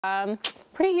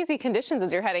Pretty easy conditions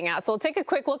as you're heading out. So we'll take a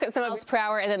quick look at some miles per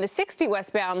hour, and then the 60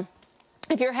 westbound.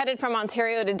 If you're headed from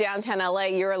Ontario to downtown LA,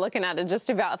 you're looking at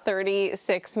just about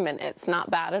 36 minutes.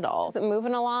 Not bad at all.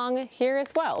 Moving along here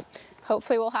as well.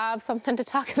 Hopefully we'll have something to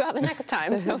talk about the next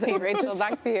time. Tony, Rachel,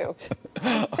 back to you.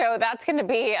 So that's going to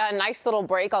be a nice little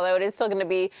break, although it is still going to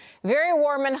be very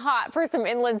warm and hot for some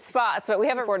inland spots. But we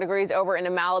have 4 degrees over into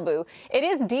Malibu. It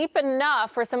is deep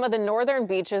enough for some of the northern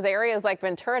beaches, areas like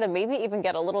Ventura, to maybe even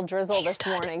get a little drizzle this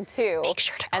morning, too.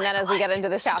 And then as we get into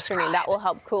this afternoon, that will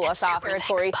help cool us off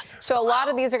territory. So a lot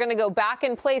of these are going to go back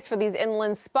in place for these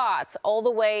inland spots all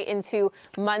the way into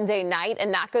Monday night.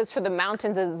 And that goes for the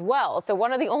mountains as well. So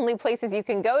one of the only places you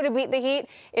can go to beat the heat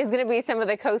is going to be some of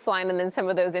the coastline and then some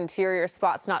of those interior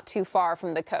spots not too far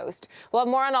from the coast. We'll have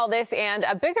more on all this and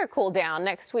a bigger cool down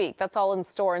next week. That's all in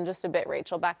store in just a bit.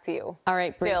 Rachel, back to you. All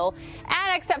right, still,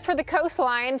 and except for the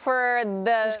coastline for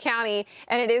the county,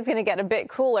 and it is going to get a bit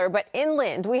cooler, but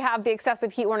inland we have the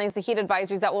excessive heat warnings, the heat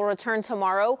advisories that will return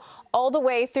tomorrow all the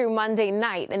way through Monday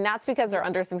night, and that's because they're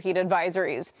under some heat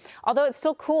advisories. Although it's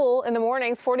still cool in the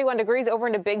mornings, 41 degrees over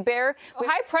into Big Bear. With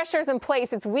high pressures in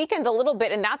place, it's weakened a little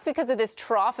bit, and that's because of this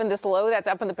trough and this low that's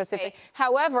up in the Pacific.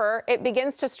 However, it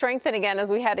begins to strengthen again as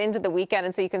we head into the weekend,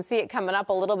 and so you can see it coming up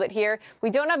a little bit here. We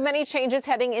don't have many changes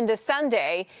heading into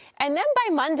Sunday, and then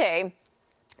by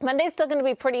Monday's still going to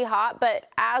be pretty hot, but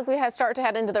as we start to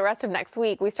head into the rest of next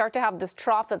week, we start to have this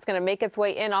trough that's going to make its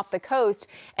way in off the coast,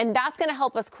 and that's going to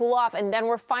help us cool off. And then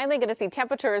we're finally going to see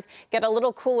temperatures get a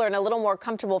little cooler and a little more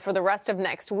comfortable for the rest of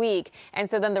next week. And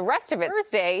so then the rest of it,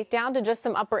 Thursday, down to just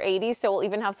some upper 80s, so we'll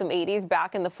even have some 80s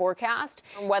back in the forecast.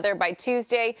 Weather by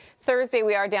Tuesday, Thursday,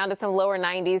 we are down to some lower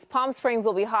 90s. Palm Springs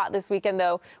will be hot this weekend,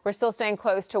 though. We're still staying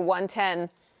close to 110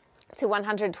 to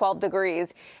 112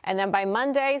 degrees. And then by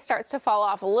Monday, starts to fall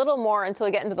off a little more until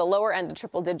we get into the lower end of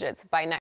triple digits by next.